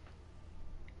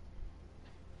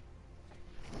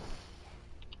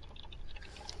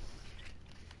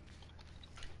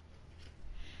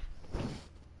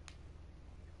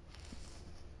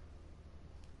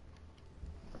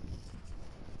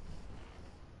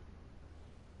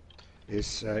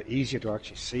 It's easier to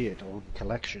actually see it on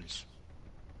collections.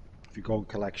 If you go on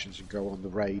collections and go on the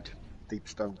raid,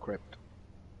 Deepstone Crypt,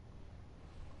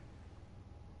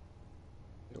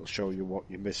 it'll show you what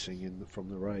you're missing from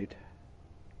the raid.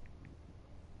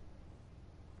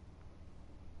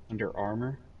 Under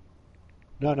armor?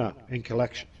 No, in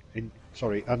collection.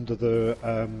 Under the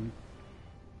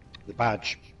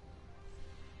badge.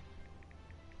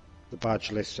 The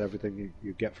badge lists everything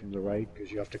you get from the raid because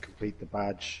you have to complete the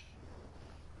badge.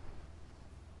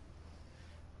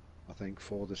 I think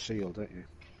for the seal, don't you?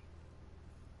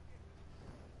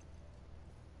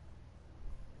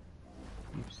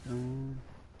 Deepstone.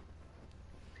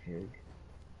 Pig.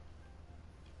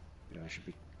 Yeah, it should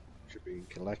be in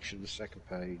collections, second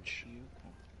page.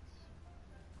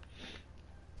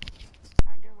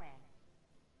 Underway.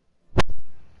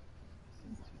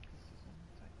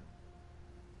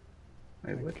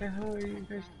 Wait, what the hell are you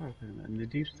guys talking about? In the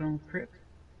Deepstone Crypt?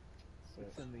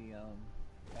 It's in the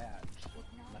badge,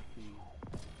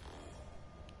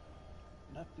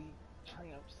 not the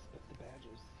triumphs, but the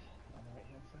badges on the right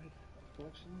hand side of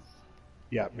collections.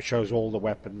 Yeah, it shows all the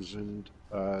weapons and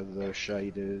the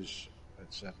shaders,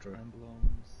 etc.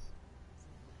 Emblems.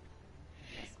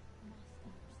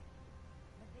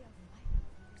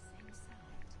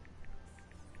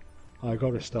 I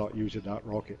got to start using that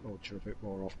rocket launcher a bit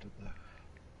more often there.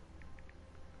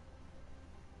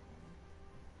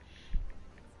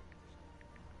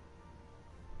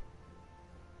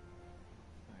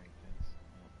 Alright, thanks.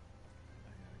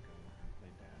 I gotta go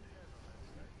lay down.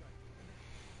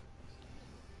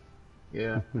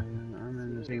 Yeah, I'm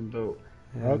in the same boat.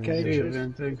 Okay, See you, cheers.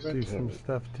 Vin. Thanks. Do some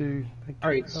stuff too. Thank you,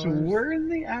 Alright, so fellas. where in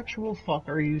the actual fuck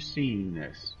are you seeing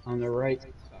this? On the right?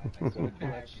 Side. So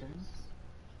collections.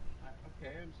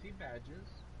 Okay, I see badges.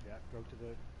 Yeah, go to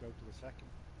the second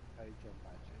page on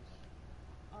badges.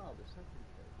 Oh, the second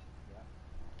page. Yeah.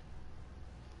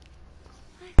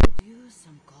 I could use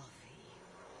some coffee.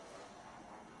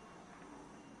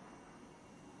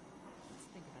 Let's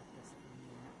think about this for a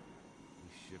minute.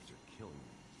 These shifts are killing me.